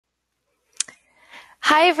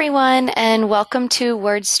Hi, everyone, and welcome to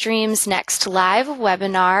WordStream's next live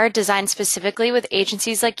webinar designed specifically with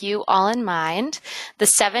agencies like you all in mind, the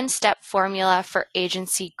 7-step formula for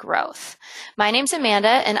agency growth. My name's Amanda,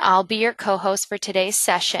 and I'll be your co-host for today's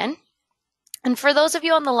session. And for those of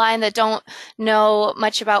you on the line that don't know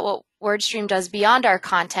much about what WordStream does beyond our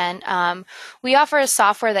content, we offer a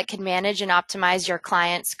software that can manage and optimize your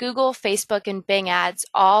clients' Google, Facebook, and Bing ads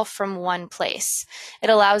all from one place. It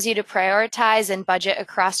allows you to prioritize and budget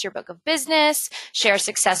across your book of business, share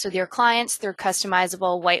success with your clients through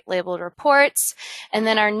customizable white-labeled reports, and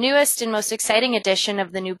then our newest and most exciting addition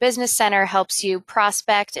of the New Business Center helps you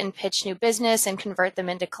prospect and pitch new business and convert them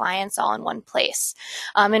into clients all in one place.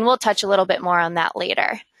 And we'll touch a little bit more on that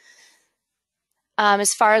later.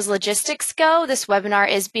 As far as logistics go, this webinar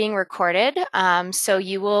is being recorded, so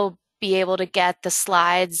you will be able to get the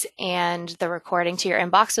slides and the recording to your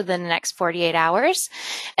inbox within the next 48 hours.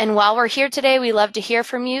 And while we're here today, we love to hear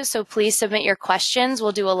from you, so please submit your questions.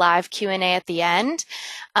 We'll do a live Q&A at the end.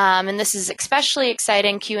 And this is especially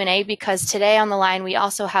exciting Q&A because today on the line we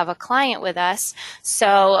also have a client with us.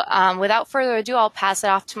 So without further ado, I'll pass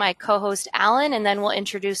it off to my co-host Alan, and then we'll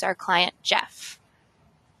introduce our client Jeff.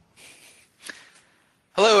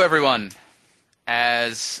 Hello, everyone.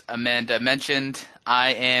 As Amanda mentioned,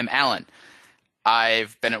 I am Alan.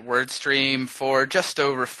 I've been at WordStream for just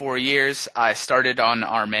over 4 years. I started on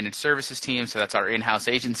our managed services team, so that's our in-house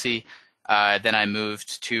agency. Then I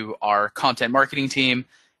moved to our content marketing team,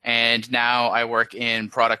 and now I work in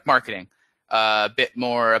product marketing. A bit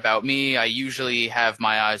more about me. I usually have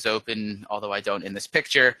my eyes open, although I don't in this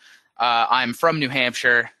picture. I'm from New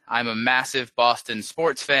Hampshire. I'm a massive Boston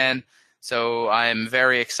sports fan. So I'm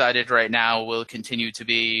very excited right now. We'll continue to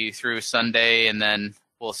be through Sunday, and then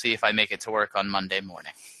we'll see if I make it to work on Monday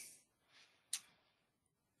morning.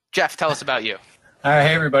 Jeff, tell us about you. All right,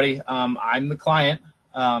 hey everybody. I'm the client,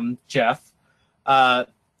 Jeff.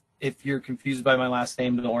 If you're confused by my last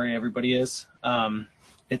name, don't worry, everybody is.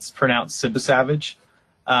 It's pronounced Sibasavage.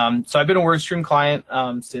 So I've been a WordStream client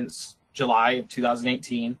since July of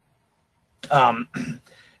 2018.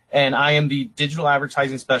 And I am the digital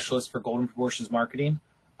advertising specialist for Golden Proportions Marketing.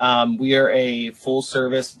 We are a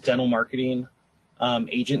full-service dental marketing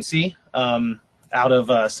agency out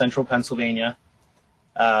of central Pennsylvania.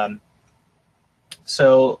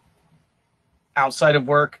 So outside of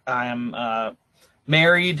work, I am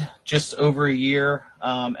married just over a year,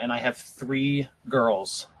 and I have 3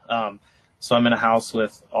 girls. So I'm in a house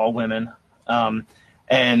with all women.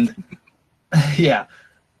 And yeah,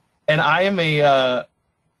 and I am a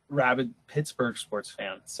rabid Pittsburgh sports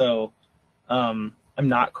fan, so I'm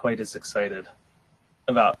not quite as excited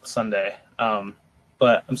about Sunday,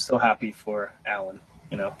 but I'm still happy for Alan.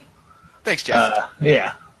 You know. Thanks, Jeff.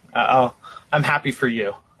 Yeah, I'm happy for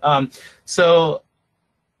you. So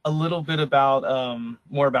a little bit about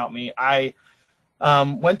more about me. I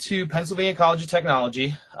went to Pennsylvania College of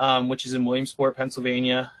Technology, which is in Williamsport,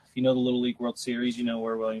 Pennsylvania. If you know the Little League World Series, you know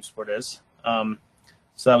where Williamsport is.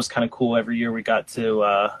 So that was kind of cool. Every year we got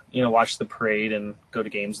to, watch the parade and go to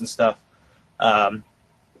games and stuff.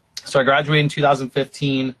 So I graduated in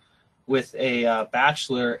 2015 with a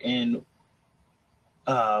bachelor in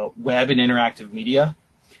web and interactive media.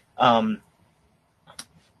 After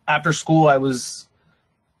school, I was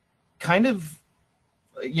kind of,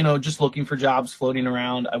 just looking for jobs, floating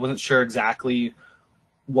around. I wasn't sure exactly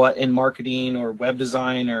what in marketing or web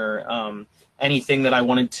design or anything that I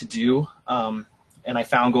wanted to do. And I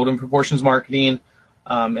found Golden Proportions Marketing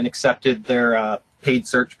and accepted their paid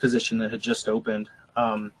search position that had just opened.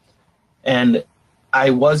 And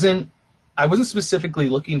I wasn't specifically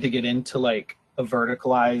looking to get into like a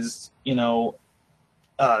verticalized,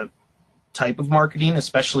 type of marketing,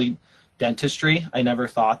 especially dentistry. I never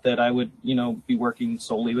thought that I would, be working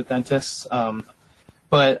solely with dentists.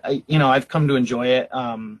 But I've come to enjoy it,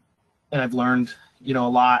 and I've learned, a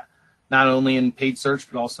lot. Not only in paid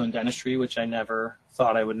search, but also in dentistry, which I never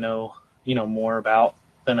thought I would know, more about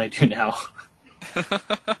than I do now.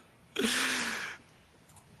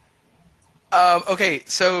 Okay,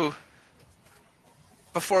 so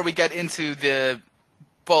before we get into the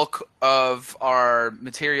bulk of our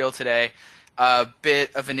material today, a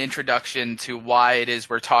bit of an introduction to why it is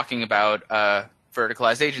we're talking about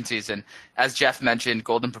verticalized agencies. And as Jeff mentioned,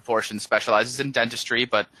 Golden Proportions specializes in dentistry,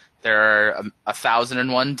 but there are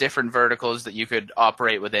 1,001 different verticals that you could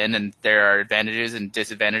operate within, and there are advantages and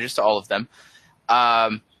disadvantages to all of them.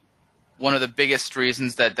 One of the biggest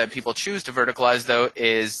reasons that people choose to verticalize, though,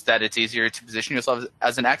 is that it's easier to position yourself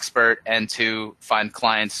as an expert and to find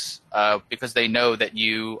clients because they know that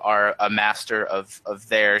you are a master of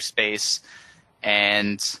their space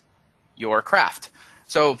and your craft.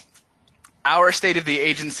 So our State of the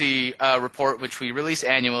Agency report, which we release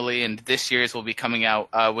annually, and this year's will be coming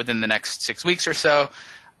out within the next 6 weeks or so.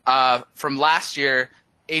 From last year,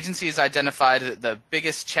 agencies identified that the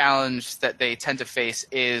biggest challenge that they tend to face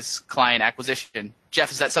is client acquisition.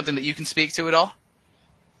 Jeff, is that something that you can speak to at all?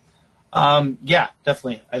 Yeah,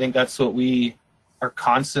 definitely. I think that's what we are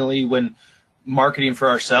constantly, when marketing for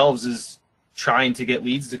ourselves, is trying to get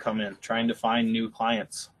leads to come in, trying to find new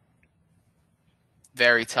clients.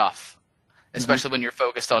 Very tough, especially when you're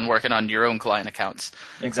focused on working on your own client accounts.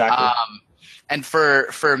 Exactly. And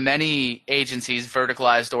for many agencies,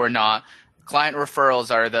 verticalized or not, client referrals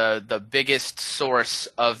are the biggest source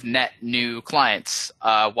of net new clients.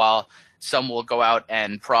 While some will go out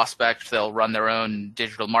and prospect, they'll run their own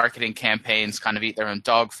digital marketing campaigns, kind of eat their own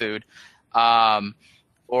dog food,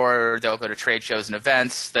 or they'll go to trade shows and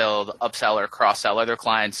events. They'll upsell or cross-sell other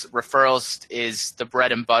clients. Referrals is the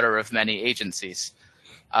bread and butter of many agencies.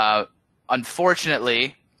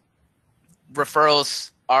 Unfortunately,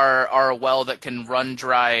 referrals are a well that can run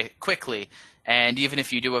dry quickly. And even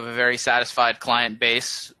if you do have a very satisfied client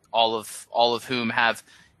base, all of whom have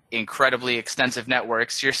incredibly extensive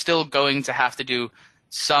networks, you're still going to have to do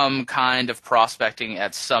some kind of prospecting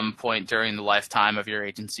at some point during the lifetime of your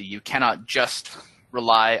agency. You cannot just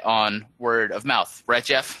rely on word of mouth, right,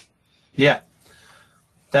 Jeff? Yeah,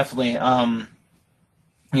 definitely.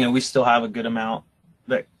 We still have a good amount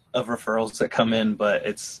of referrals that come in, but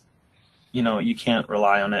it's, you can't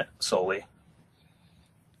rely on it solely.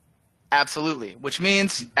 Absolutely, which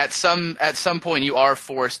means at some point you are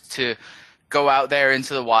forced to go out there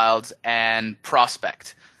into the wilds and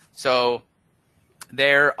prospect. So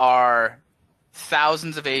there are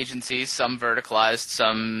thousands of agencies, some verticalized,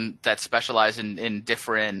 some that specialize in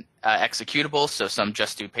different executables. So some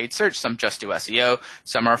just do paid search, some just do SEO,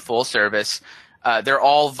 some are full service. They're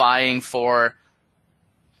all vying for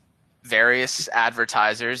various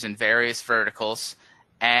advertisers in various verticals.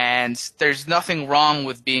 And there's nothing wrong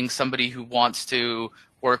with being somebody who wants to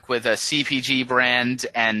work with a CPG brand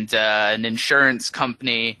and an insurance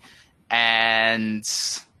company and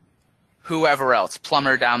whoever else,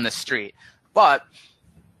 plumber down the street. But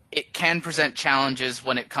it can present challenges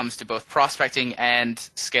when it comes to both prospecting and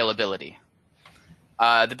scalability.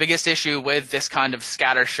 The biggest issue with this kind of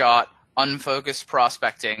scattershot, unfocused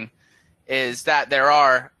prospecting is that there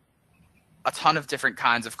are a ton of different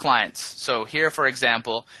kinds of clients. So here, for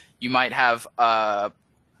example, you might have a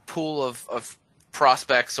pool of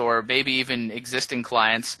prospects or maybe even existing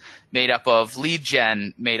clients made up of lead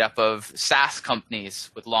gen, made up of SaaS companies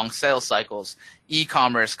with long sales cycles,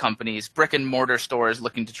 e-commerce companies, brick and mortar stores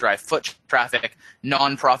looking to drive foot traffic,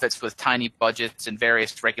 nonprofits with tiny budgets and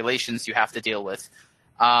various regulations you have to deal with.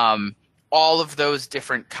 All of those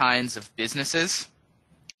different kinds of businesses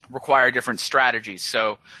require different strategies.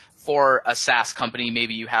 So for a SaaS company,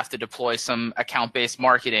 maybe you have to deploy some account-based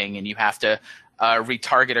marketing and you have to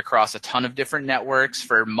retarget across a ton of different networks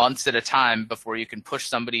for months at a time before you can push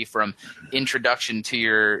somebody from introduction to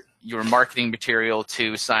your marketing material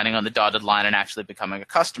to signing on the dotted line and actually becoming a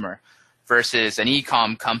customer, versus an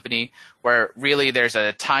e-com company where really there's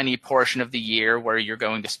a tiny portion of the year where you're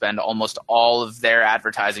going to spend almost all of their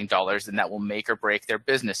advertising dollars, and that will make or break their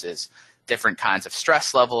businesses. Different kinds of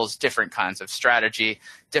stress levels, different kinds of strategy,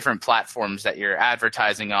 different platforms that you're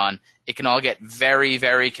advertising on. It can all get very,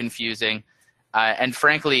 very confusing. And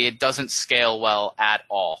frankly, it doesn't scale well at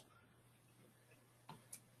all.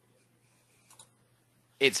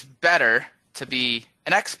 It's better to be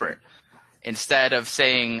an expert. Instead of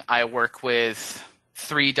saying, I work with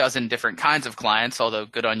 36 different kinds of clients, although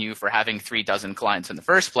good on you for having 36 clients in the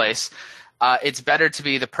first place, it's better to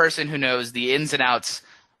be the person who knows the ins and outs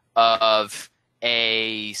of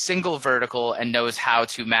a single vertical and knows how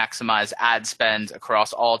to maximize ad spend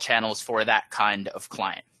across all channels for that kind of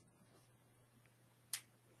client.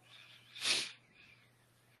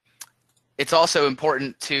 It's also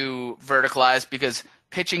important to verticalize because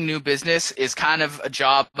pitching new business is kind of a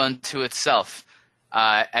job unto itself.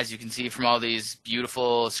 As you can see from all these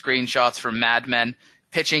beautiful screenshots from Mad Men,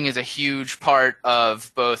 pitching is a huge part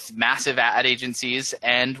of both massive ad agencies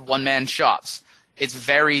and one-man shops. It's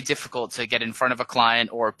very difficult to get in front of a client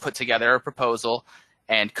or put together a proposal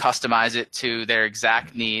and customize it to their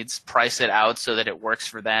exact needs, price it out so that it works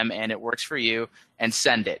for them and it works for you, and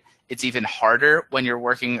send it. It's even harder when you're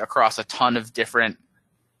working across a ton of different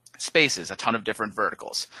spaces, a ton of different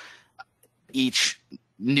verticals. Each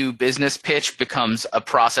new business pitch becomes a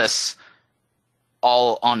process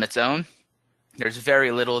all on its own. There's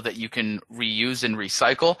very little that you can reuse and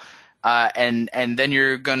recycle. And then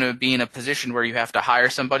you're going to be in a position where you have to hire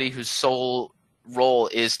somebody whose sole role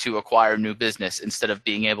is to acquire new business instead of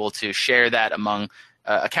being able to share that among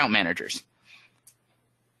account managers.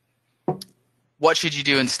 What should you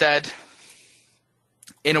do instead?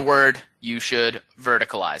 In a word, you should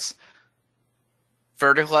verticalize.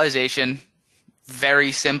 Verticalization,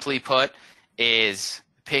 very simply put, is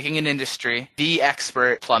picking an industry, the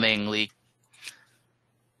expert plumbing leak.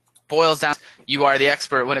 Boils down, you are the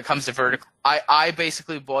expert when it comes to vertical. I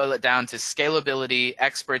basically boil it down to scalability,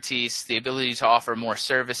 expertise, the ability to offer more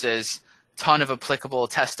services, ton of applicable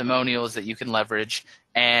testimonials that you can leverage,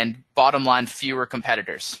 and bottom line, fewer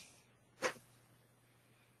competitors.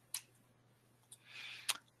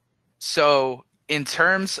 So in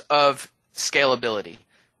terms of scalability,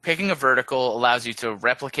 picking a vertical allows you to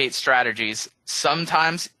replicate strategies,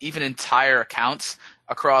 sometimes even entire accounts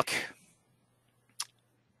across.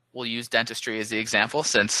 We'll use dentistry as the example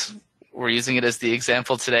since we're using it as the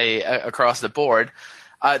example today across the board.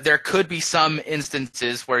 There could be some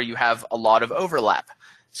instances where you have a lot of overlap.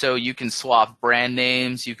 So you can swap brand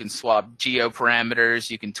names, you can swap geo parameters,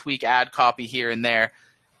 you can tweak ad copy here and there,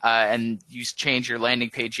 and you change your landing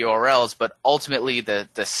page URLs, but ultimately the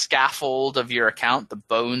scaffold of your account, the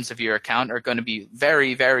bones of your account are going to be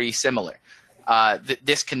very, very similar.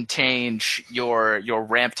 This can change your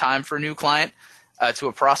ramp time for a new client to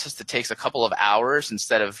a process that takes a couple of hours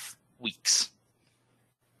instead of weeks.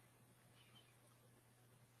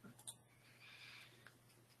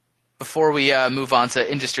 Before we move on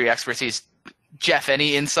to industry expertise, Jeff,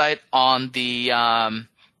 any insight on the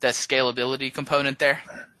scalability component there?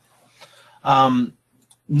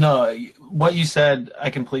 No, what you said, I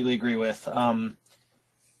completely agree with.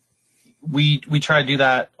 We try to do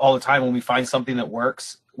that all the time. When we find something that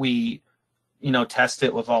works, we test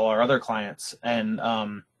it with all our other clients, and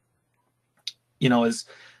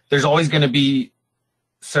there's always going to be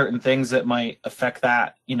certain things that might affect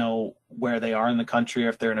that, where they are in the country, or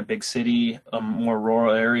if they're in a big city, a more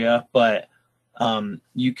rural area, but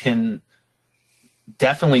you can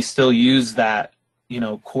definitely still use that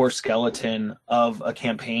core skeleton of a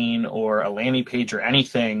campaign or a landing page or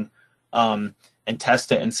anything, and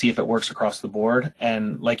test it and see if it works across the board.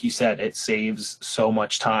 And like you said, it saves so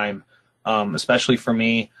much time, especially for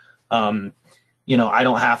me. I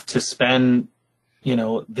don't have to spend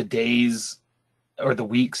the days or the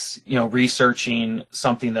weeks researching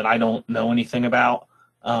something that I don't know anything about,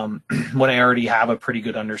 when I already have a pretty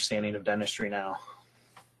good understanding of dentistry now.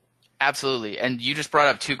 Absolutely. And you just brought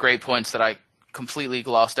up two great points that I completely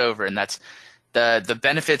glossed over, and that's the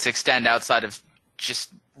benefits extend outside of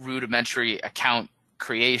just rudimentary account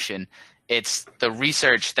creation. It's the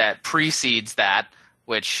research that precedes that,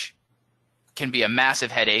 which can be a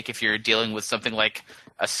massive headache if you're dealing with something like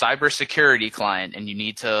a cybersecurity client and you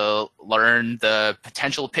need to learn the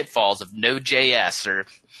potential pitfalls of Node.js or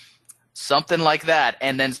something like that,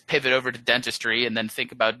 and then pivot over to dentistry and then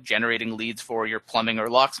think about generating leads for your plumbing or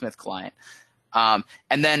locksmith client. And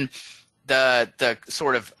then the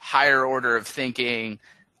sort of higher order of thinking,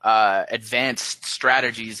 advanced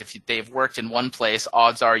strategies, if they've worked in one place,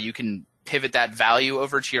 odds are you can pivot that value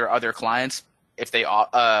over to your other clients if they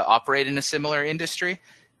operate in a similar industry.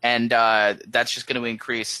 And that's just going to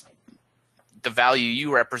increase the value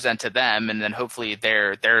you represent to them, and then hopefully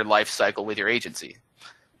their life cycle with your agency.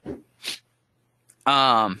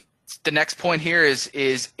 The next point here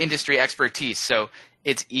is industry expertise. So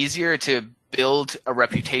it's easier to build a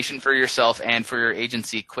reputation for yourself and for your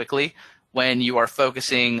agency quickly when you are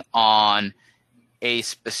focusing on a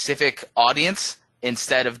specific audience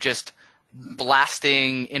instead of just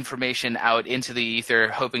blasting information out into the ether,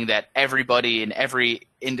 hoping that everybody in every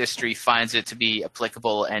industry finds it to be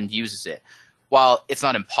applicable and uses it. While it's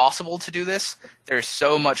not impossible to do this, there's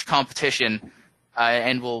so much competition,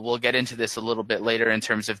 and we'll get into this a little bit later in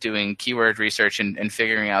terms of doing keyword research and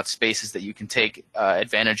figuring out spaces that you can take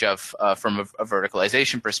advantage of from a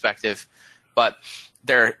verticalization perspective. But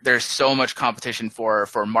there's so much competition for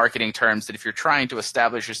marketing terms that if you're trying to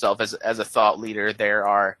establish yourself as a thought leader, there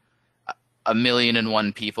are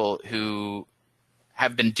 1,000,001 people who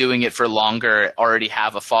have been doing it for longer, already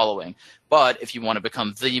have a following. But if you want to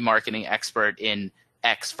become the marketing expert in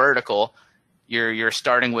X vertical, you're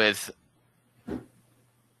starting with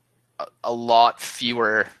a lot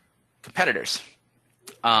fewer competitors.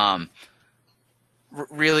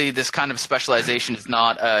 Really, this kind of specialization is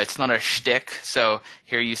not it's not a shtick. So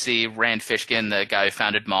here you see Rand Fishkin, the guy who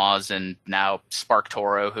founded Moz, and now Spark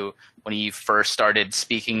Toro, who when he first started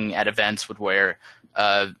speaking at events would wear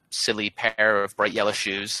a silly pair of bright yellow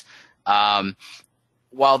shoes.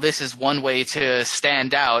 While this is one way to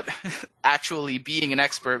stand out, actually being an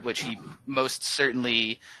expert, which he most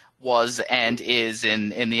certainly was and is in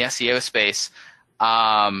the SEO space,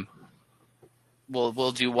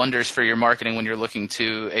 will do wonders for your marketing when you're looking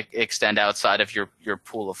to extend outside of your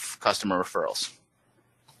pool of customer referrals.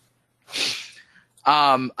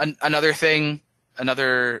 Another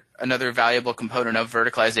valuable component of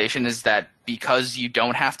verticalization is that because you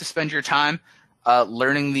don't have to spend your time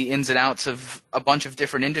learning the ins and outs of a bunch of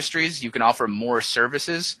different industries, you can offer more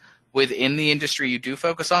services within the industry you do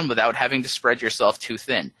focus on without having to spread yourself too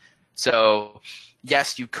thin. So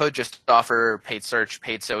yes, you could just offer paid search,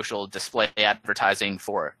 paid social, display advertising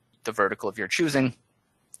for the vertical of your choosing.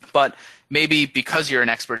 But maybe because you're an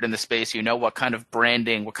expert in the space, you know what kind of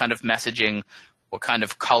branding, what kind of messaging, what kind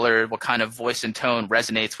of color, what kind of voice and tone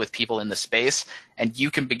resonates with people in the space, and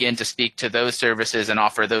you can begin to speak to those services and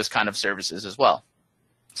offer those kind of services as well.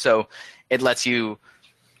 So it lets you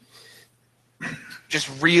just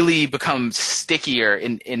really become stickier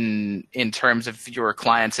in terms of your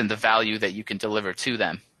clients and the value that you can deliver to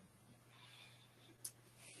them.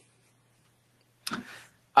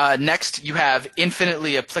 Next, you have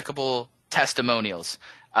infinitely applicable testimonials.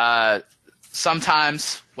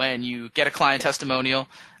 Sometimes when you get a client testimonial,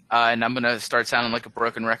 and I'm going to start sounding like a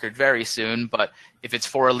broken record very soon, but if it's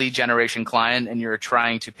for a lead generation client and you're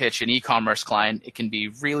trying to pitch an e-commerce client, it can be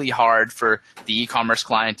really hard for the e-commerce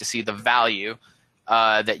client to see the value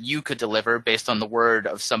that you could deliver based on the word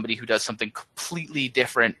of somebody who does something completely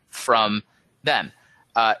different from them.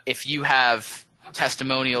 If you have a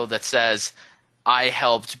testimonial that says, I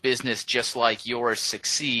helped business just like yours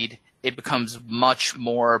succeed, it becomes much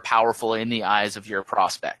more powerful in the eyes of your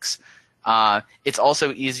prospects. It's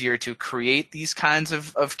also easier to create these kinds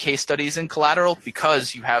of case studies and collateral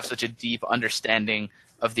because you have such a deep understanding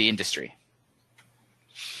of the industry.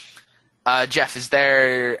 Jeff,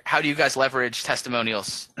 how do you guys leverage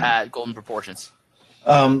testimonials at Golden Proportions?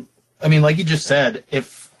 I mean, like you just said,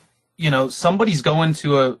 if somebody's going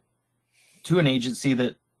to an agency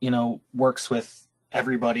that works with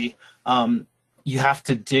everybody, you have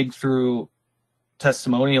to dig through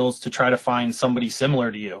testimonials to try to find somebody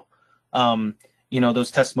similar to you.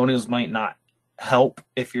 Those testimonials might not help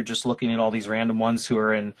if you're just looking at all these random ones who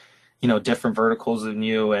are in different verticals than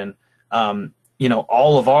you, and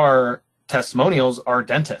all of our testimonials are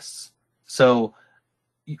dentists, so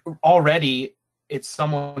already it's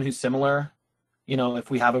someone who's similar. If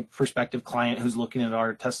we have a prospective client who's looking at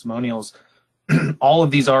our testimonials, all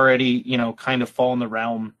of these already kind of fall in the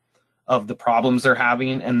realm of the problems they're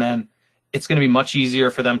having, and then it's going to be much easier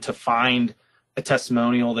for them to find a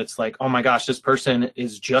testimonial that's like, oh my gosh, this person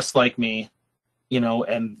is just like me,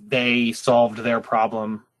 and they solved their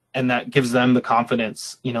problem, and that gives them the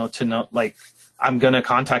confidence to know, like, I'm going to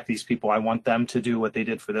contact these people. I want them to do what they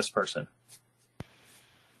did for this person.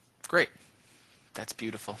 Great. That's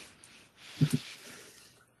beautiful.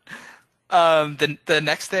 The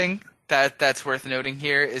next thing that's worth noting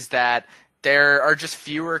here is that there are just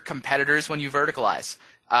fewer competitors when you verticalize.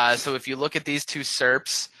 So if you look at these two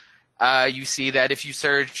SERPs, you see that if you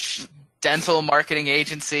search dental marketing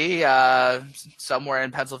agency somewhere in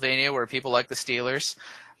Pennsylvania where people like the Steelers,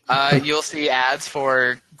 you'll see ads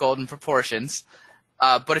for Golden Proportions.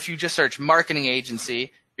 But if you just search marketing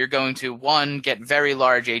agency, you're going to, one, get very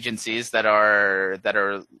large agencies that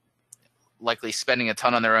are likely spending a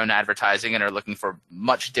ton on their own advertising and are looking for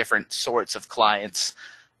much different sorts of clients.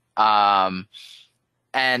 And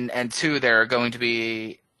two, there are going to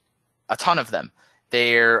be a ton of them.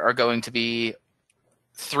 There are going to be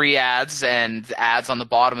 3 ads and ads on the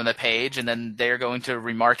bottom of the page, and then they're going to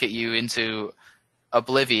remarket you into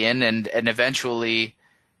oblivion, and eventually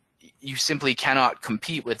you simply cannot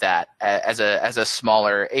compete with that as a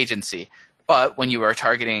smaller agency. But when you are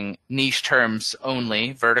targeting niche terms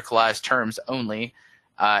only, verticalized terms only,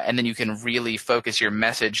 and then you can really focus your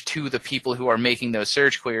message to the people who are making those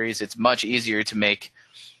search queries, it's much easier to make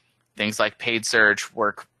things like paid search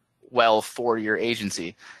work well for your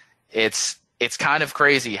agency. It's kind of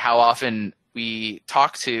crazy how often we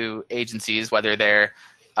talk to agencies, whether they're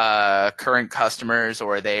current customers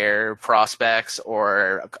or their prospects,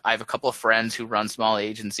 or I have a couple of friends who run small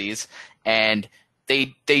agencies, and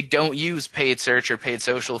they don't use paid search or paid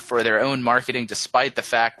social for their own marketing, despite the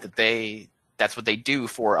fact that that's what they do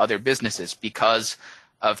for other businesses, because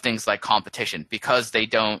of things like competition, because they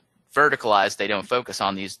don't verticalize, they don't focus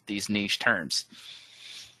on these niche terms.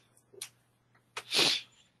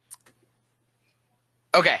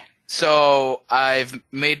 Okay, so I've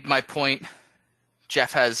made my point.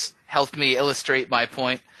 Jeff has helped me illustrate my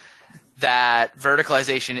point that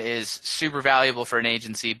verticalization is super valuable for an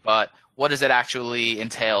agency, but what does it actually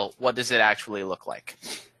entail? What does it actually look like?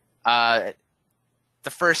 The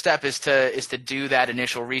first step is to do that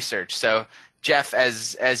initial research. So Jeff,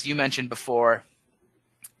 as you mentioned before,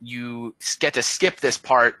 you get to skip this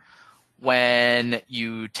part when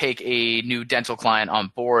you take a new dental client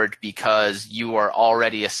on board because you are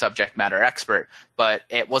already a subject matter expert, but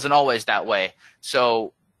it wasn't always that way.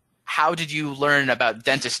 So how did you learn about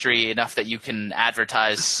dentistry enough that you can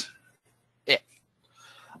advertise it?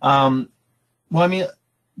 Well, I mean,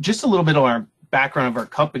 just a little bit of our background of our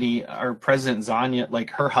company. Our president, Zanya,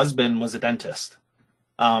 like her husband was a dentist.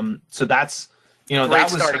 So that's, Great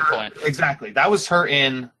that was starting her, point. exactly. That was her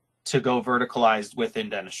in to go verticalized within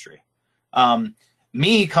dentistry.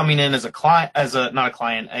 Me coming in as a client, not a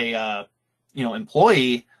client,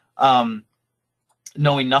 employee,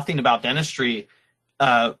 knowing nothing about dentistry,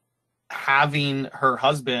 having her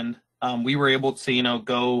husband, we were able to,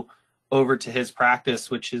 go over to his practice,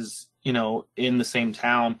 which is, in the same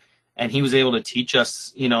town. And he was able to teach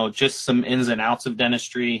us, just some ins and outs of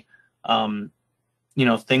dentistry,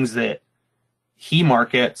 things that he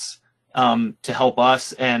markets, to help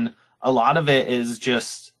us. And a lot of it is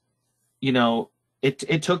just,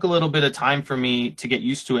 it took a little bit of time for me to get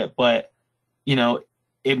used to it, but,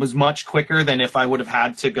 it was much quicker than if I would have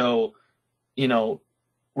had to go,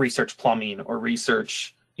 research plumbing or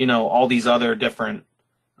research, all these other different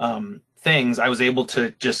things. I was able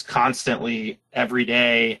to just constantly, every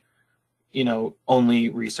day, only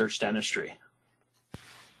research dentistry.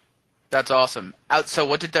 That's awesome. So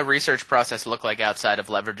what did the research process look like outside of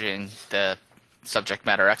leveraging the subject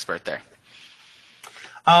matter expert there?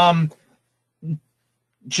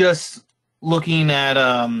 Just looking at,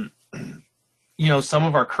 some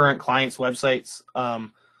of our current clients' websites,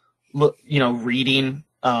 reading,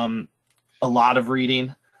 a lot of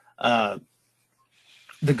reading. The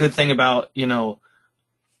good thing about,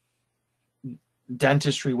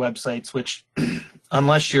 dentistry websites, which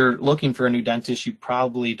unless you're looking for a new dentist, you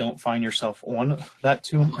probably don't find yourself on that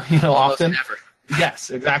too, often. Never. Yes,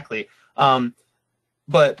 exactly.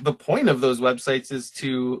 But the point of those websites is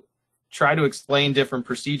to try to explain different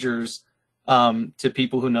procedures to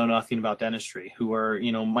people who know nothing about dentistry, who are,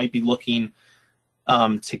 might be looking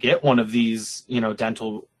to get one of these,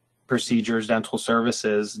 dental procedures, dental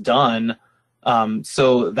services done.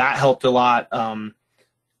 So that helped a lot.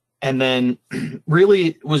 And then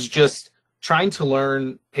really was just trying to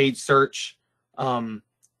learn paid search on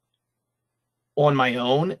my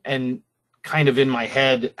own and kind of in my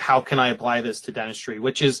head, how can I apply this to dentistry,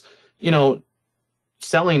 which is,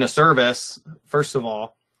 selling a service, first of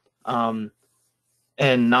all,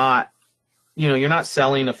 and not, you're not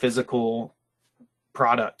selling a physical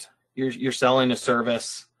product. You're selling a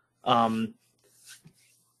service.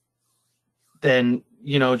 Then,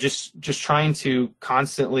 just trying to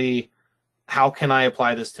constantly, how can I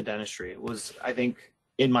apply this to dentistry? It was, I think,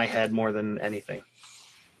 in my head more than anything.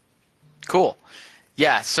 Cool.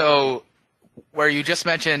 Yeah. So where you just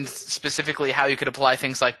mentioned specifically how you could apply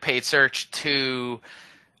things like paid search to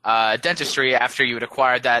dentistry after you had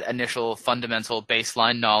acquired that initial fundamental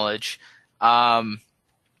baseline knowledge.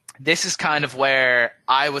 This is kind of where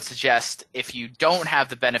I would suggest, if you don't have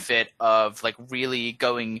the benefit of like really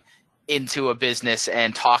going into a business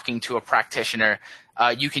and talking to a practitioner,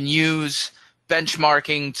 you can use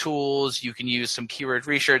benchmarking tools, you can use some keyword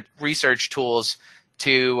research tools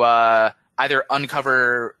to either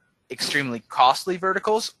uncover extremely costly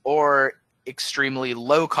verticals or extremely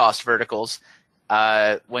low-cost verticals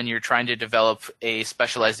when you're trying to develop a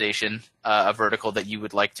specialization, a vertical that you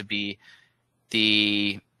would like to be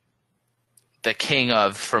the king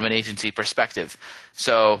of from an agency perspective.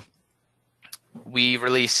 So we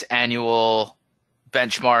release annual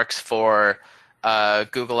benchmarks for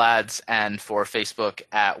Google Ads and for Facebook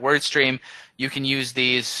at WordStream. You can use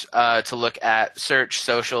these to look at search,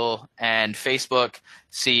 social, and Facebook,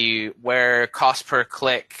 see where cost per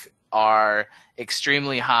click are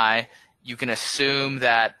extremely high. You can assume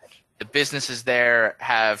that the businesses there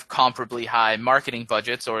have comparably high marketing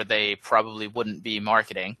budgets, or they probably wouldn't be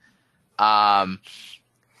marketing.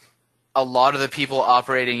 A lot of the people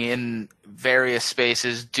operating in various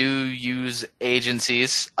spaces do use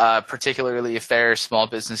agencies, particularly if they're small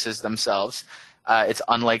businesses themselves. It's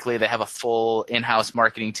unlikely they have a full in-house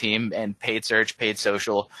marketing team, and paid search, paid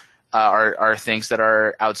social are things that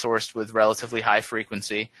are outsourced with relatively high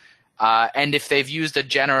frequency. And if they've used a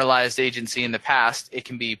generalized agency in the past, it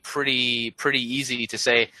can be pretty easy to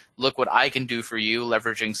say, look what I can do for you,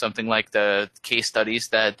 leveraging something like the case studies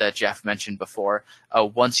that Jeff mentioned before,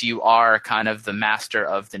 once you are kind of the master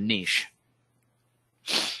of the niche.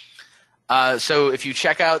 So if you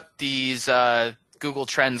check out these Google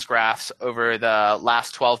Trends graphs over the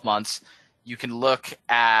last 12 months, you can look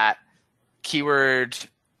at keyword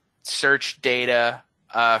search data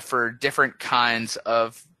for different kinds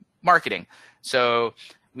of marketing. So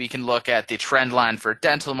We can look at the trend line for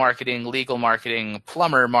dental marketing, legal marketing,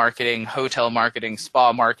 plumber marketing, hotel marketing,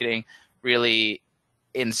 spa marketing, really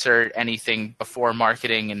insert anything before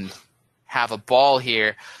marketing and have a ball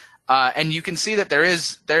here. And you can see that there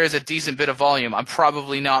is a decent bit of volume. I'm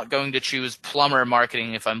probably not going to choose plumber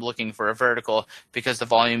marketing if I'm looking for a vertical because the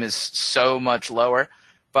volume is so much lower.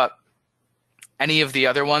 But any of the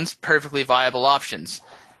other ones, perfectly viable options.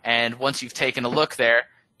 And once you've taken a look there,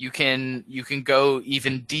 you can go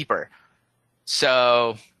even deeper.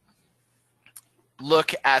 So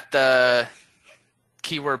look at the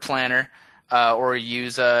keyword planner, or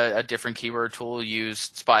use a different keyword tool. Use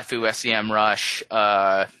SpyFu,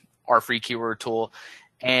 SEMrush, our free keyword tool,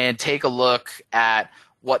 and take a look at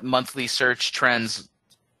what monthly search trends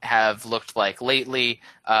have looked like lately,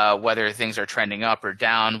 whether things are trending up or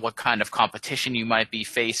down, what kind of competition you might be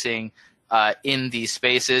facing in these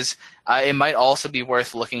spaces. It might also be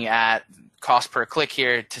worth looking at cost per click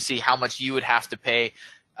here to see how much you would have to pay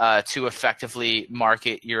to effectively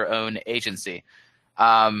market your own agency.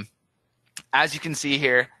 As you can see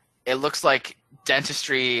here, it looks like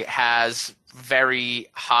dentistry has very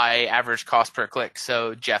high average cost per click.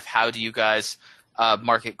 So, Jeff, how do you guys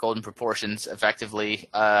market golden proportions effectively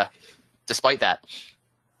despite that?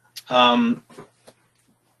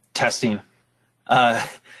 Testing.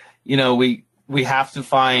 We have to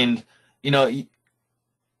find,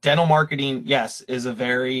 dental marketing, yes, is a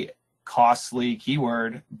very costly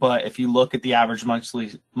keyword, but if you look at the average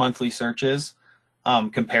monthly searches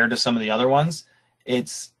compared to some of the other ones,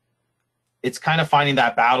 it's kind of finding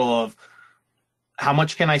that battle of how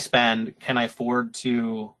much can I spend? Can I afford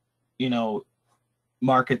to,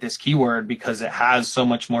 market this keyword because it has so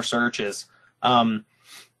much more searches?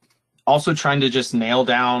 Also trying to just nail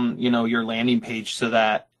down, your landing page so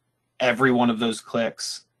that every one of those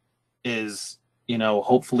clicks is,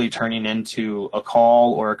 hopefully turning into a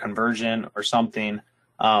call or a conversion or something.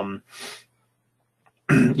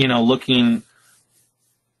 Looking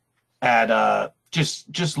at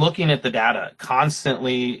just looking at the data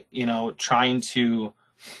constantly, trying to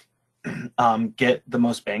get the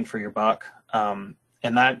most bang for your buck.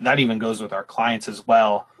 And that even goes with our clients as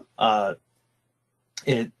well.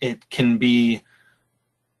 It can be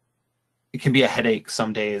a headache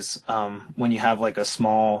some days when you have like a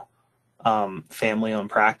small family-owned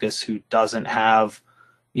practice who doesn't have,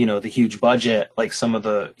 the huge budget like some of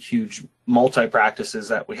the huge multi-practices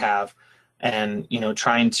that we have, and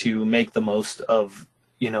trying to make the most of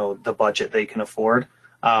the budget they can afford.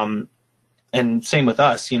 And same with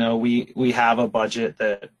us, we have a budget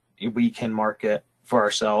that we can market for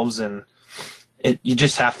ourselves, and you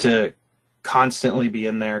just have to constantly be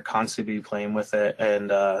in there, constantly be playing with it,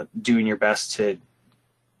 and doing your best to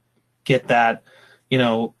get that,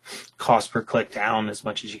 cost per click down as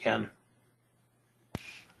much as you can.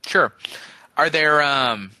 Sure. Are there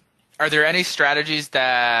any strategies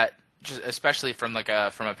that, just especially from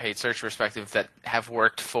from a paid search perspective, that have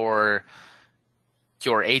worked for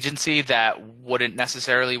your agency that wouldn't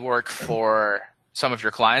necessarily work for some of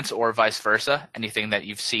your clients, or vice versa? Anything that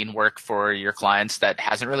you've seen work for your clients that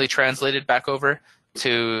hasn't really translated back over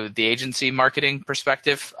to the agency marketing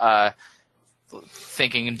perspective?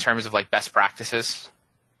 Thinking in terms of like best practices.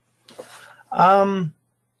 Nothing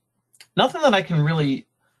that I can really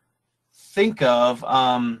think of.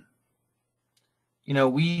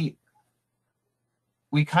 We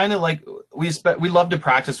kind of like, we love to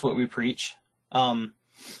practice what we preach.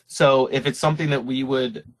 So if it's something that we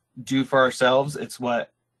would do for ourselves, it's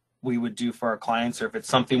what we would do for our clients. Or if it's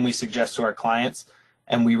something we suggest to our clients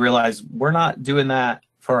and we realize we're not doing that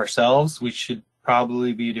for ourselves, we should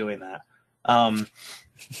probably be doing that. And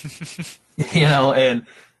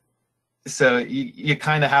so you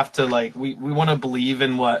kind of have to, like, we want to believe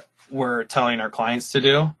in what we're telling our clients to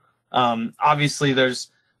do. Obviously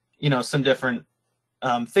there's, some different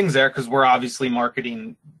things there, because we're obviously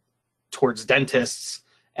marketing towards dentists,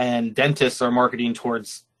 and dentists are marketing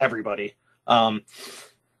towards everybody.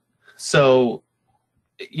 So,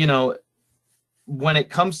 when it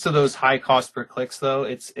comes to those high cost per clicks, though,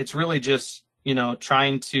 it's really just,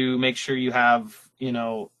 trying to make sure you have,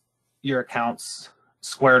 your accounts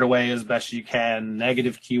squared away as best you can,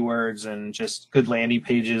 negative keywords and just good landing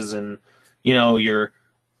pages, and, you're,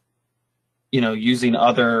 using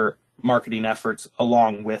other marketing efforts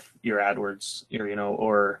along with your AdWords,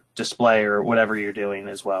 or display, or whatever you're doing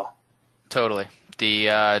as well. Totally.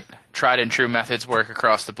 The tried and true methods work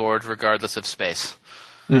across the board, regardless of space.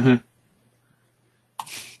 Mm-hmm.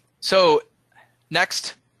 So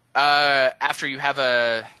next, after you have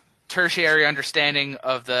a tertiary understanding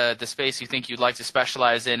of the space you think you'd like to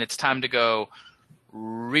specialize in, it's time to go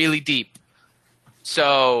really deep.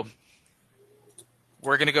 So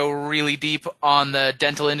we're going to go really deep on the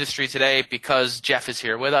dental industry today because Jeff is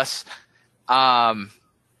here with us. If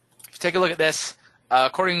you take a look at this,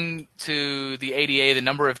 according to the ADA, the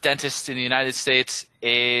number of dentists in the United States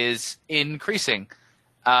is increasing.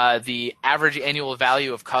 The average annual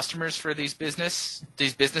value of customers for these businesses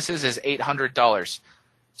is $800.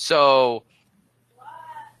 So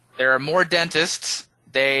there are more dentists.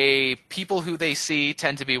 People who they see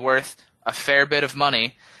tend to be worth a fair bit of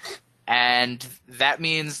money, and that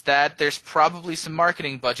means that there's probably some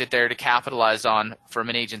marketing budget there to capitalize on from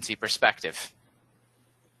an agency perspective.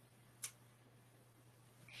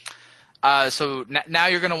 So now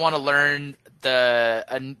you're going to want to learn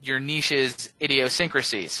your niche's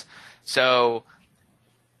idiosyncrasies. So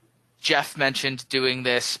Jeff mentioned doing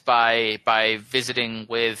this by visiting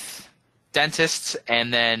with dentists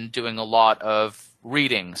and then doing a lot of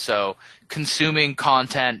reading. So consuming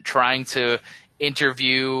content, trying to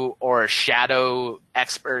interview or shadow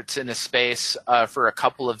experts in a space for a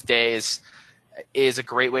couple of days is a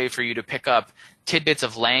great way for you to pick up tidbits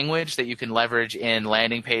of language that you can leverage in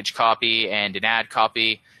landing page copy and in ad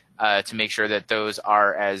copy to make sure that those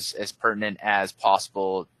are as pertinent as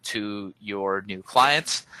possible to your new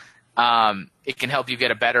clients. It can help you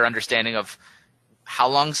get a better understanding of how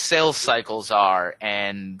long sales cycles are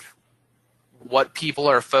and what people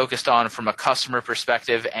are focused on from a customer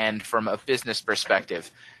perspective and from a business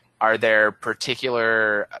perspective. Are there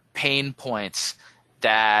particular pain points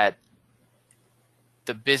that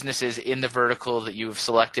the businesses in the vertical that you've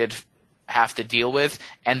selected have to deal with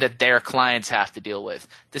and that their clients have to deal with?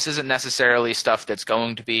 This isn't necessarily stuff that's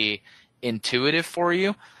going to be intuitive for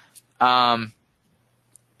you.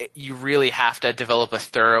 You really have to develop a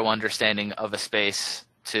thorough understanding of a space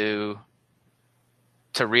to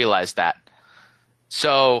realize that.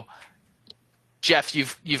 So, Jeff,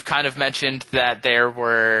 you've kind of mentioned that there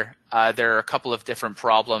are a couple of different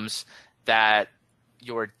problems that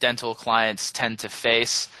your dental clients tend to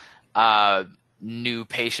face. New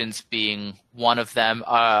patients being one of them.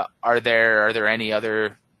 Are there any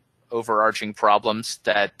other overarching problems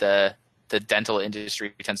that the dental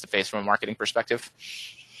industry tends to face from a marketing perspective?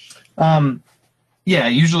 Yeah,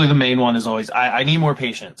 usually the main one is always I need more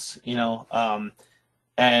patients,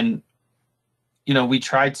 and we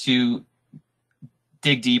try to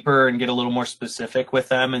dig deeper and get a little more specific with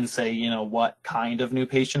them and say, what kind of new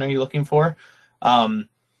patient are you looking for? Are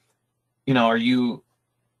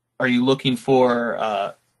you looking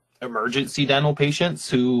for emergency dental patients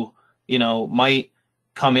who, might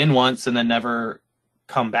come in once and then never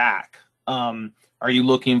come back? Are you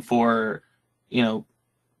looking for,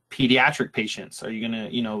 pediatric patients? Are you gonna,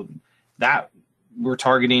 that we're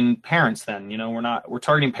targeting parents then? We're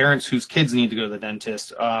targeting parents whose kids need to go to the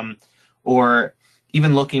dentist, or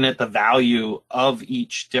even looking at the value of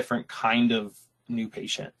each different kind of new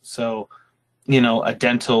patient. So, a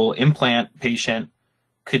dental implant patient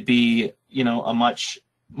could be, a much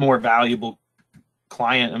more valuable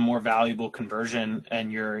client and more valuable conversion,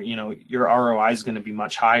 and your ROI is going to be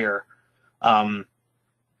much higher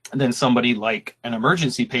than somebody like an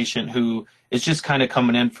emergency patient who is just kind of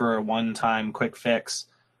coming in for a one-time quick fix,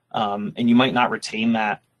 and you might not retain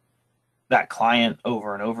that client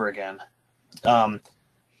over and over again. And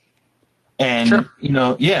Sure.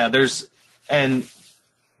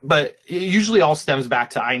 But it usually all stems back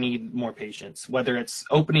to I need more patients, whether it's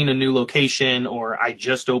opening a new location or I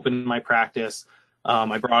just opened my practice,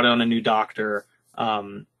 I brought on a new doctor.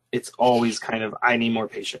 It's always kind of I need more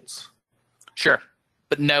patients. Sure.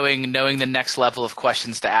 But knowing the next level of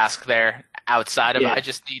questions to ask there outside of I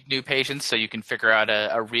just need new patients, so you can figure out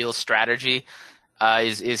a real strategy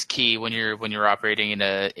is key when you're operating in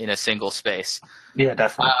a single space. Yeah,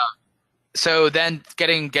 definitely. So then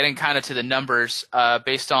getting kind of to the numbers,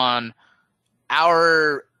 based on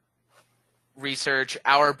our research,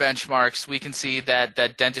 our benchmarks, we can see that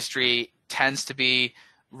dentistry tends to be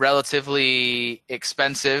relatively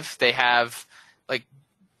expensive. They have like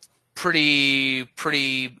pretty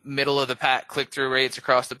middle of the pack click-through rates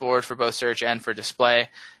across the board for both search and for display.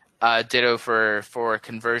 Ditto for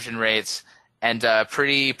conversion rates, and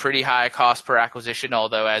pretty high cost per acquisition.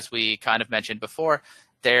 Although, as we kind of mentioned before,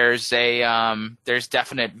 there's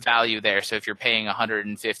definite value there. So if you're paying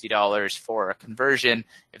 $150 for a conversion,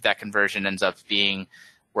 if that conversion ends up being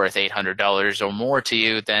worth $800 or more to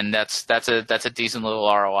you, then that's a decent little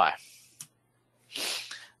ROI.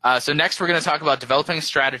 So next we're going to talk about developing a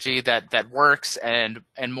strategy that works and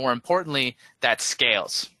more importantly that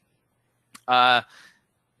scales.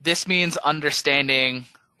 This means understanding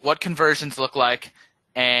what conversions look like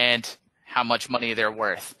and how much money they're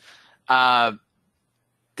worth.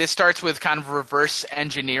 this starts with kind of reverse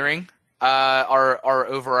engineering our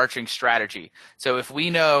overarching strategy. So if we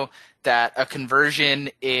know that a conversion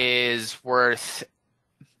is worth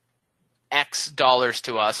X dollars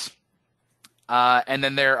to us, and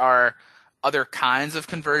then there are other kinds of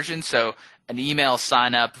conversions. So an email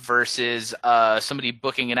sign up versus somebody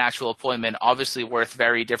booking an actual appointment, obviously worth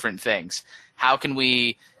very different things. How can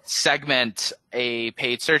we segment a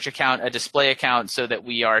paid search account, a display account, so that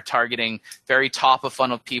we are targeting very top of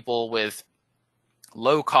funnel people with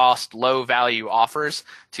low cost, low value offers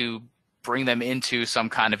to bring them into some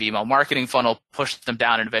kind of email marketing funnel, push them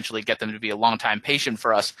down, and eventually get them to be a long-time patient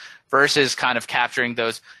for us, versus kind of capturing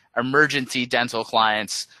those emergency dental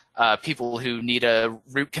clients, people who need a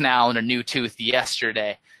root canal and a new tooth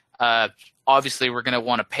yesterday. Obviously, we're going to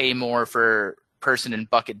want to pay more for person in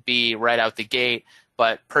bucket B right out the gate,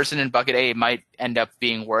 but person in bucket A might end up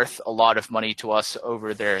being worth a lot of money to us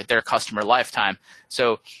over their customer lifetime.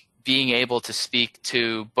 So being able to speak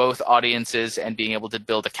to both audiences and being able to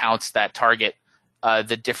build accounts that target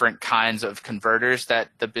the different kinds of converters that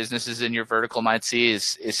the businesses in your vertical might see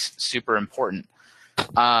is super important.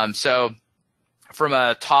 So from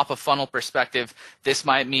a top of funnel perspective, this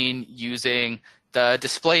might mean using the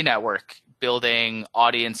display network, building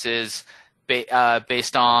audiences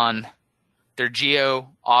based on their geo,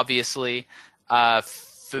 obviously,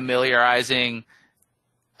 familiarizing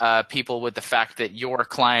people with the fact that your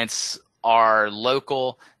clients are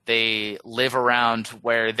local, they live around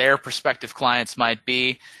where their prospective clients might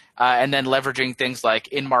be, and then leveraging things like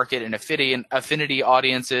in-market and affinity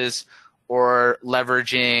audiences, or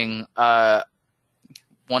leveraging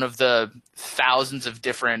one of the thousands of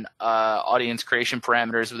different audience creation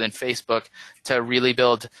parameters within Facebook to really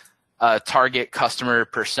build target customer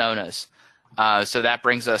personas. So that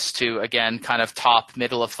brings us to, again, kind of top,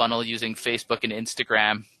 middle of funnel using Facebook and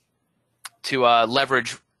Instagram to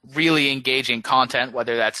leverage really engaging content,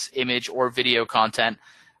 whether that's image or video content,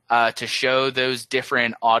 to show those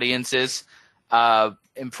different audiences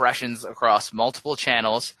impressions across multiple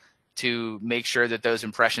channels to make sure that those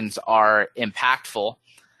impressions are impactful.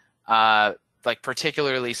 Like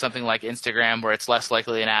particularly something like Instagram, where it's less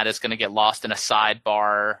likely an ad is going to get lost in a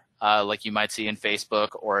sidebar like you might see in Facebook,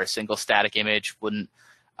 or a single static image wouldn't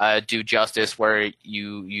do justice where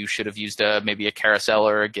you should have used maybe a carousel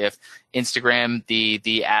or a GIF. Instagram,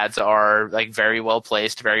 the ads are like very well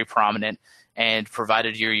placed, very prominent, and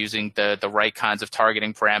provided you're using the right kinds of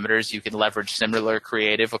targeting parameters, you can leverage similar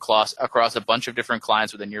creative across a bunch of different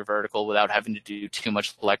clients within your vertical without having to do too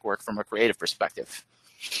much legwork from a creative perspective.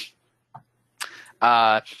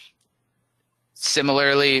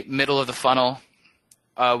 Similarly, middle of the funnel,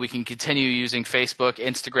 we can continue using Facebook,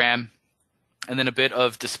 Instagram, and then a bit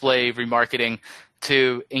of display remarketing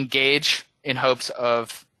to engage in hopes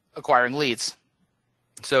of acquiring leads.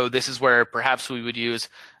 So this is where perhaps we would use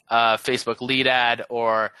Facebook lead ad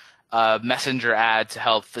or messenger ad to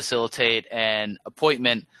help facilitate an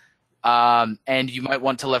appointment. And you might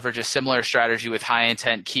want to leverage a similar strategy with high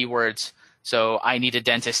intent keywords. So I need a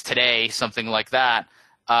dentist today, something like that.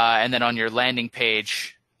 And then on your landing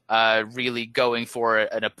page, really going for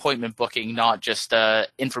an appointment booking, not just an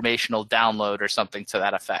informational download or something to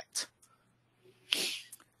that effect.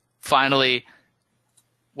 Finally,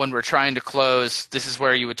 when we're trying to close, this is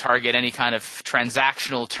where you would target any kind of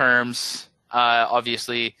transactional terms.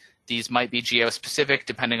 Obviously, these might be geo-specific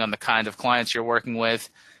depending on the kind of clients you're working with,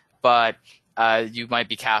 but you might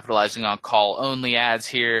be capitalizing on call-only ads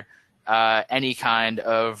here, any kind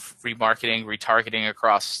of remarketing, retargeting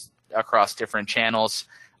across different channels.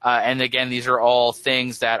 And again, these are all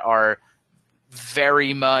things that are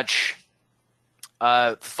very much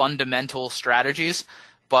fundamental strategies,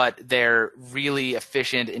 but they're really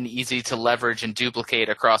efficient and easy to leverage and duplicate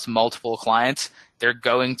across multiple clients. They're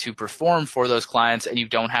going to perform for those clients, and you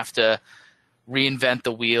don't have to reinvent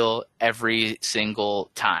the wheel every single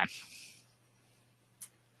time.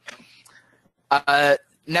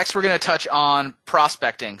 Next, we're going to touch on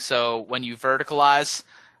prospecting. So when you verticalize,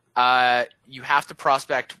 you have to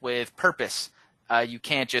prospect with purpose. You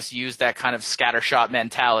can't just use that kind of scattershot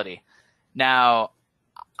mentality. Now,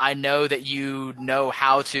 I know that you know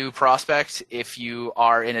how to prospect if you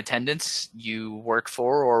are in attendance, you work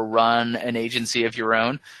for or run an agency of your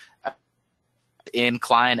own in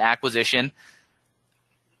client acquisition.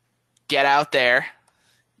 Get out there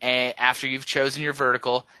and after you've chosen your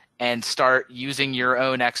vertical and start using your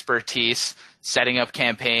own expertise, setting up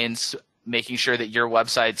campaigns, making sure that your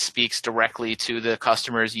website speaks directly to the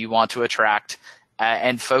customers you want to attract,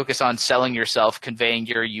 and focus on selling yourself, conveying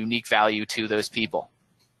your unique value to those people.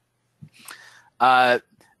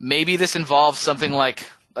 Maybe this involves something like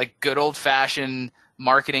good old-fashioned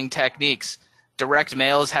marketing techniques. Direct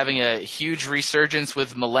mail is having a huge resurgence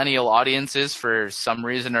with millennial audiences for some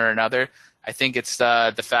reason or another. I think it's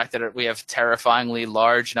the fact that we have terrifyingly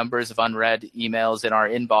large numbers of unread emails in our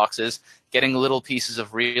inboxes. Getting little pieces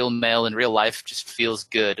of real mail in real life just feels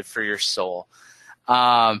good for your soul.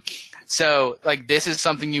 So like this is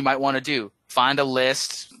something you might want to do. Find a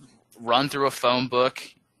list, run through a phone book,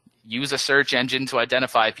 use a search engine to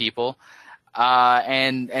identify people,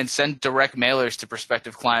 and send direct mailers to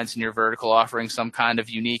prospective clients in your vertical offering some kind of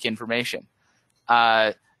unique information.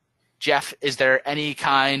 Jeff, is there any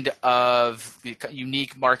kind of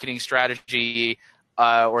unique marketing strategy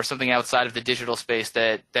or something outside of the digital space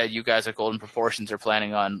that you guys at Golden Proportions are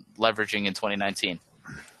planning on leveraging in 2019?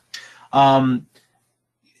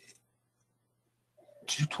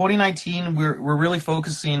 2019, we're really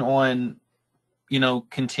focusing on,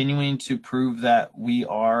 continuing to prove that we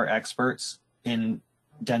are experts in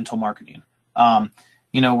dental marketing.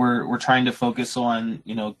 We're trying to focus on,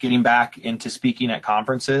 getting back into speaking at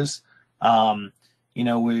conferences.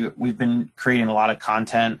 We've been creating a lot of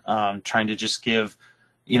content, trying to just give,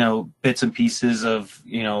 bits and pieces of,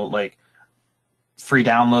 like free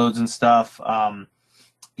downloads and stuff.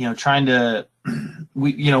 Trying to,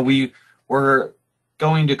 we're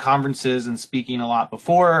going to conferences and speaking a lot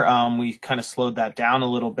before. We kind of slowed that down a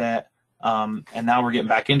little bit. And now we're getting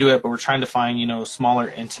back into it, but we're trying to find, smaller,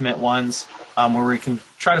 intimate ones, where we can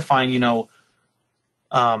try to find,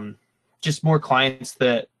 just more clients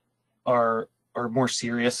that are more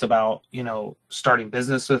serious about, starting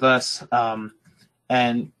business with us,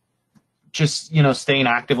 and just, staying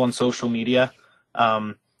active on social media. We're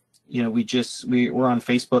on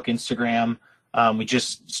Facebook, Instagram. We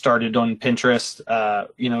just started on Pinterest,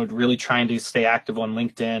 really trying to stay active on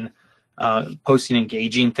LinkedIn, posting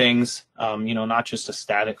engaging things, not just a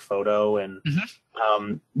static photo, and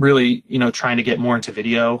really, trying to get more into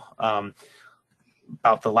video.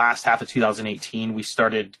 About the last half of 2018, we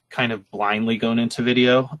started kind of blindly going into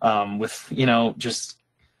video, with, just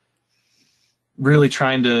really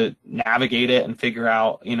trying to navigate it and figure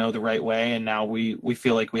out, the right way. And now we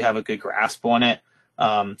feel like we have a good grasp on it.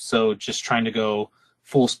 So just trying to go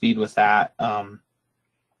full speed with that.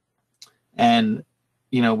 And,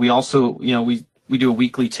 we also, we do a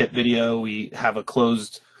weekly tip video. We have a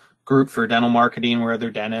closed group for dental marketing where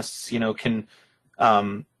other dentists, can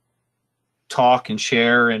talk and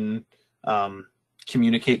share and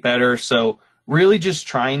communicate better. So really just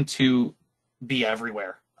trying to be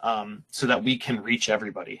everywhere, so that we can reach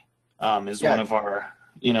everybody, is one of our,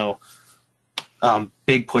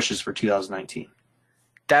 big pushes for 2019.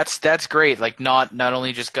 That's great. Like not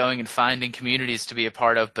only just going and finding communities to be a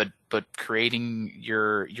part of, but creating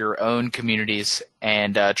your own communities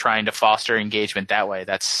and trying to foster engagement that way.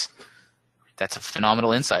 That's a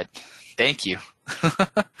phenomenal insight. Thank you.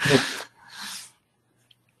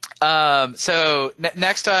 So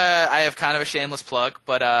next, I have kind of a shameless plug,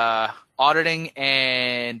 but auditing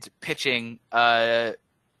and pitching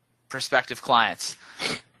prospective clients.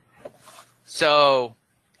 So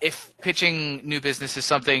if pitching new business is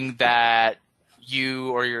something that you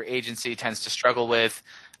or your agency tends to struggle with,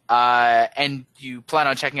 and you plan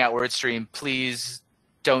on checking out WordStream, please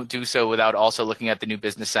don't do so without also looking at the New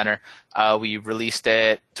Business Center. We released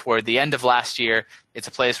it toward the end of last year. It's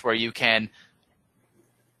a place where you can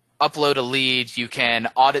upload a lead, you can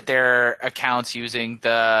audit their accounts using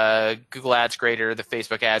the Google Ads Grader, the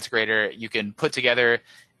Facebook Ads Grader. You can put together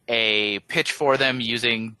a pitch for them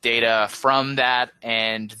using data from that,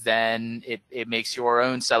 and then it makes your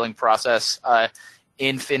own selling process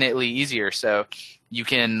infinitely easier. So you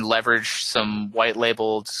can leverage some white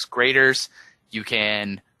labeled graders. You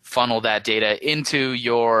can funnel that data into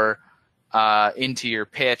your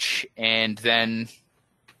pitch, and then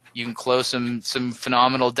you can close some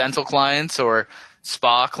phenomenal dental clients or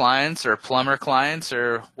spa clients or plumber clients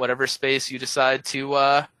or whatever space you decide to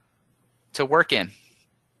work in.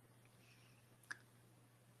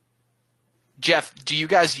 Jeff, do you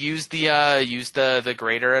guys use the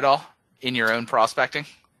grader at all in your own prospecting?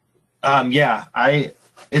 Yeah,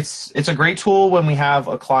 it's a great tool when we have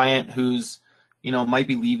a client who's, might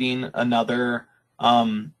be leaving another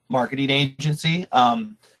marketing agency,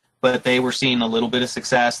 but they were seeing a little bit of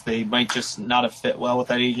success. They might just not have fit well with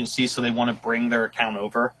that agency, so they want to bring their account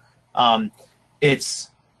over.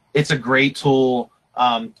 It's a great tool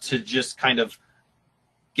to just kind of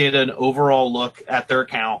get an overall look at their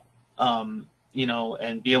account, and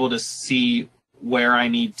be able to see where I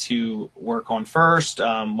need to work on first,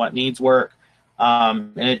 what needs work.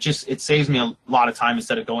 And it saves me a lot of time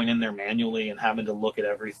instead of going in there manually and having to look at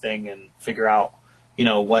everything and figure out,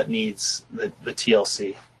 what needs the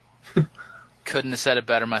TLC. Couldn't have said it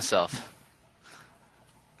better myself.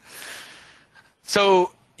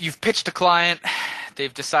 So you've pitched a client.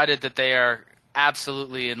 They've decided that they are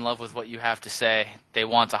absolutely in love with what you have to say. They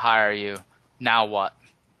want to hire you. Now what?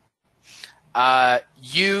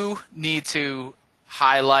 You need to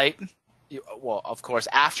highlight, well, of course,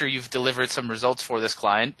 after you've delivered some results for this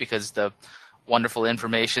client, because the wonderful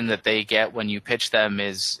information that they get when you pitch them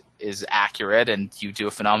is accurate, and you do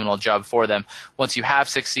a phenomenal job for them. Once you have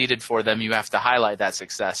succeeded for them, you have to highlight that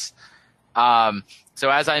success. So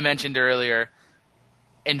as I mentioned earlier,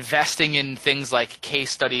 investing in things like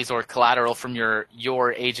case studies or collateral from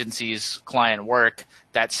your agency's client work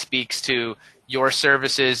that speaks to your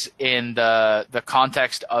services in the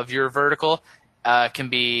context of your vertical can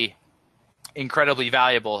be incredibly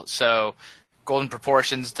valuable. So Golden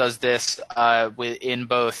Proportions does this in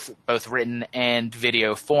both written and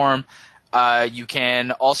video form. You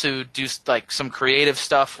can also do like some creative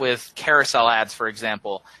stuff with carousel ads, for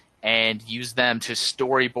example, and use them to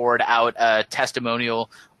storyboard out a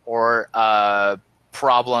testimonial or a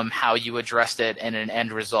problem, how you addressed it, and an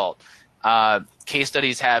end result. Case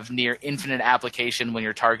studies have near infinite application when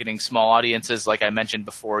you're targeting small audiences. Like I mentioned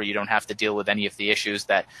before, you don't have to deal with any of the issues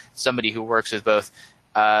that somebody who works with both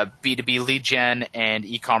B2B lead gen and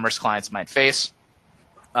e-commerce clients might face.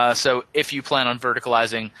 So if you plan on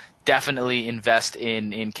verticalizing, definitely invest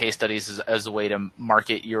in case studies as a way to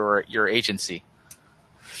market your agency.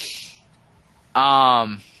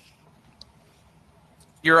 You're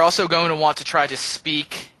also going to want to try to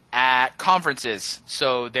speak at conferences.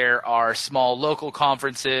 So there are small local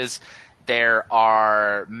conferences, there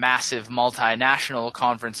are massive multinational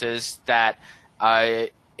conferences that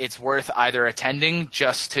it's worth either attending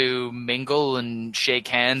just to mingle and shake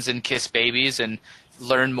hands and kiss babies and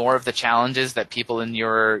learn more of the challenges that people in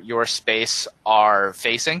your space are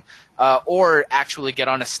facing, or actually get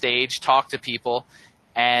on a stage, talk to people,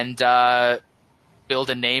 and build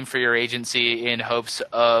a name for your agency in hopes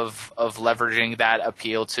of leveraging that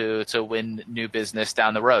appeal to win new business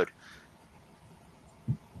down the road.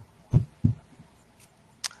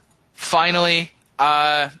 Finally,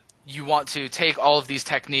 you want to take all of these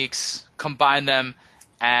techniques, combine them,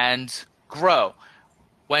 and grow.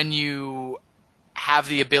 When you have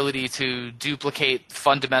the ability to duplicate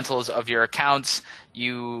fundamentals of your accounts,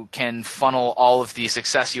 you can funnel all of the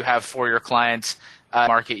success you have for your clients,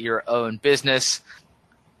 market your own business.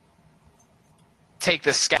 Take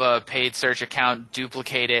the scale of a paid search account,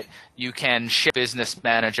 duplicate it. You can ship Business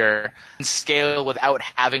Manager and scale without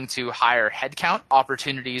having to hire headcount.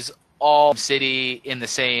 Opportunities all city, in the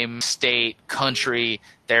same state, country.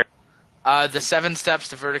 There. The 7 steps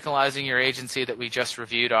to verticalizing your agency that we just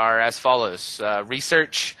reviewed are as follows.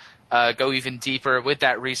 Research, go even deeper with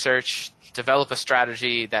that research, develop a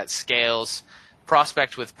strategy that scales,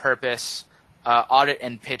 prospect with purpose, audit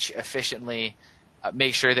and pitch efficiently,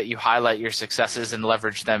 make sure that you highlight your successes and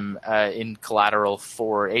leverage them in collateral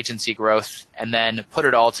for agency growth, and then put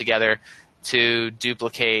it all together to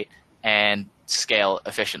duplicate and scale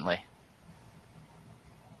efficiently.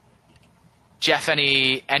 Jeff,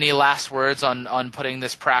 any last words on putting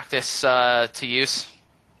this practice to use?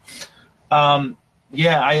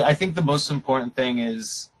 Yeah, I think the most important thing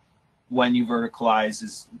is when you verticalize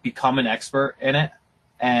is become an expert in it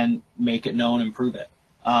and make it known and prove it.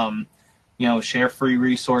 Share free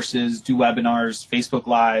resources, do webinars, Facebook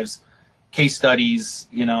Lives, case studies,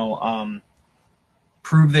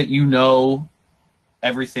 prove that you know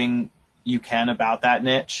everything you can about that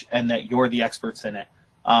niche and that you're the experts in it.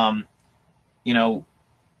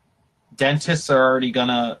 Dentists are already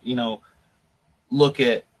gonna, look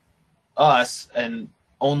at us and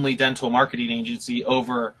only dental marketing agency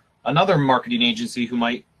over another marketing agency who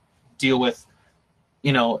might deal with,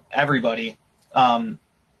 everybody.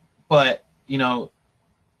 But,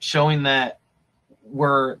 showing that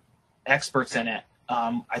we're experts in it,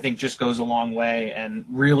 I think just goes a long way, and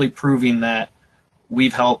really proving that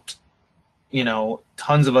we've helped,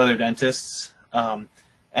 tons of other dentists,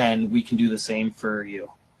 and we can do the same for you.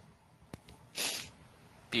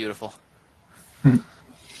 Beautiful.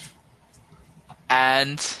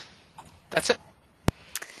 And that's it.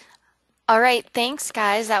 All right. Thanks,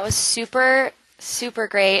 guys. That was super, super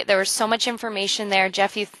great. There was so much information there.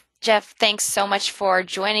 Jeff, thanks so much for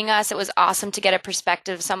joining us. It was awesome to get a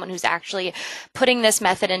perspective of someone who's actually putting this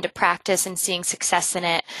method into practice and seeing success in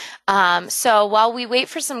it. So while we wait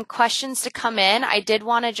for some questions to come in, I did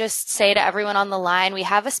want to just say to everyone on the line, we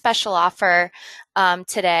have a special offer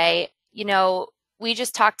today. we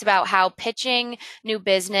just talked about how pitching new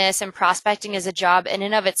business and prospecting is a job in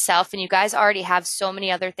and of itself, and you guys already have so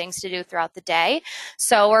many other things to do throughout the day.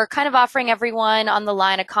 So we're kind of offering everyone on the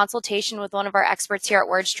line a consultation with one of our experts here at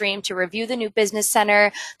WordStream to review the new business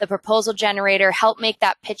center, the proposal generator, help make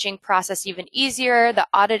that pitching process even easier, the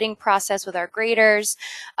auditing process with our graders,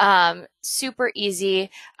 super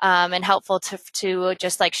easy and helpful to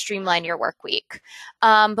just like streamline your work week.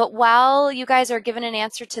 But while you guys are given an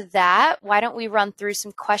answer to that, why don't we run through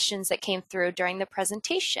some questions that came through during the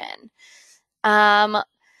presentation?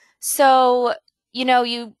 So,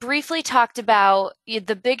 you briefly talked about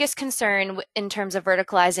the biggest concern in terms of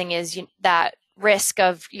verticalizing is that risk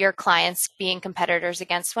of your clients being competitors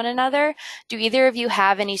against one another. Do either of you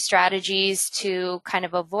have any strategies to kind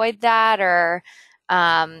of avoid that, or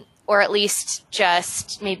at least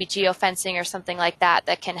just maybe geofencing or something like that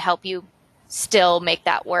that can help you still make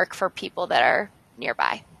that work for people that are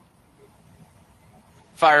nearby?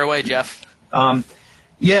 Fire away, Jeff.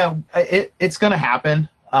 Yeah, it's going to happen.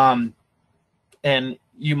 And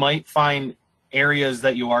you might find areas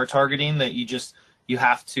that you are targeting that you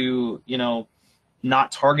have to,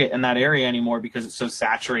 not target in that area anymore because it's so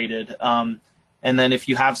saturated. And then if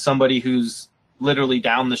you have somebody who's literally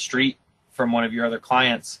down the street from one of your other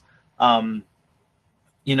clients, you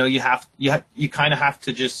kind of have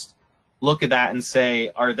to just look at that and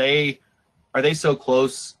say, are they so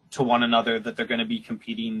close to one another that they're going to be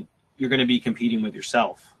competing? You're going to be competing with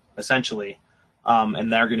yourself, essentially,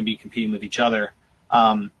 and they're going to be competing with each other.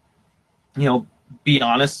 Be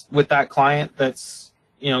honest with that client that's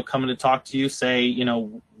coming to talk to you. Say,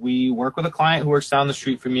 we work with a client who works down the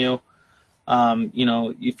street from you.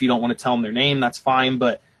 If you don't want to tell them their name, that's fine.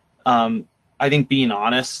 But I think being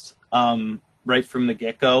honest right from the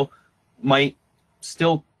get-go might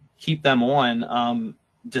still keep them on,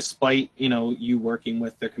 despite you working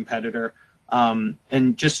with their competitor,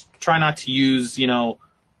 and just try not to use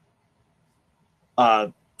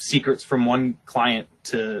secrets from one client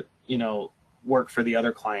to work for the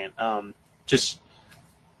other client. Just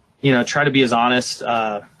try to be as honest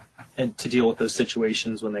and to deal with those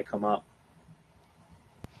situations when they come up.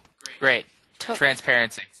 Great.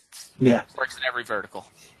 Transparency. Yeah, works in every vertical.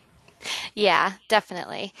 Yeah,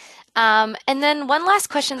 definitely. And then one last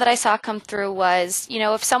question that I saw come through was,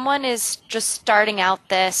 if someone is just starting out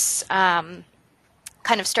this kind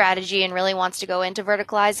of strategy and really wants to go into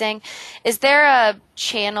verticalizing, is there a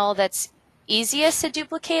channel that's easiest to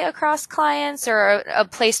duplicate across clients, or a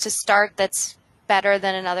place to start that's better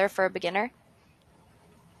than another for a beginner?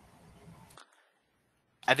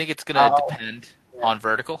 I think it's going to depend on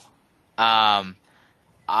vertical.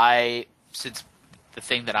 Since the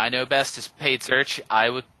thing that I know best is paid search, I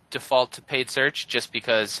would default to paid search just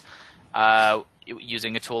because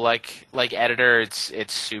using a tool like Editor,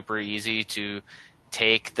 it's super easy to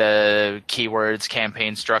take the keywords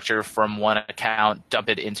campaign structure from one account, dump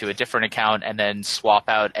it into a different account, and then swap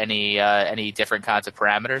out any different kinds of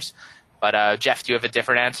parameters. But Jeff, do you have a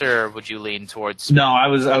different answer, or would you lean towards? No, I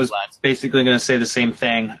was basically going to say the same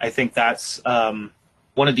thing. I think that's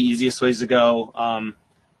one of the easiest ways to go.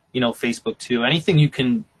 Facebook too. Anything you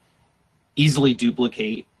can easily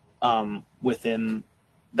duplicate within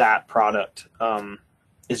that product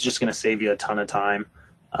is just going to save you a ton of time.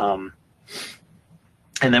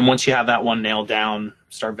 And then once you have that one nailed down,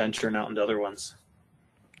 start venturing out into other ones.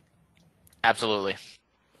 Absolutely.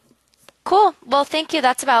 Cool. Well, thank you.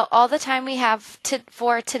 That's about all the time we have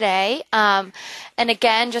for today. And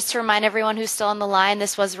again, just to remind everyone who's still on the line,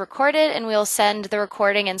 this was recorded, and we'll send the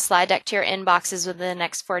recording and slide deck to your inboxes within the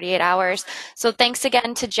next 48 hours. So thanks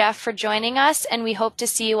again to Jeff for joining us, and we hope to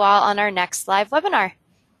see you all on our next live webinar.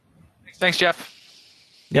 Thanks, Jeff.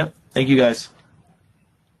 Yep. Thank you, guys.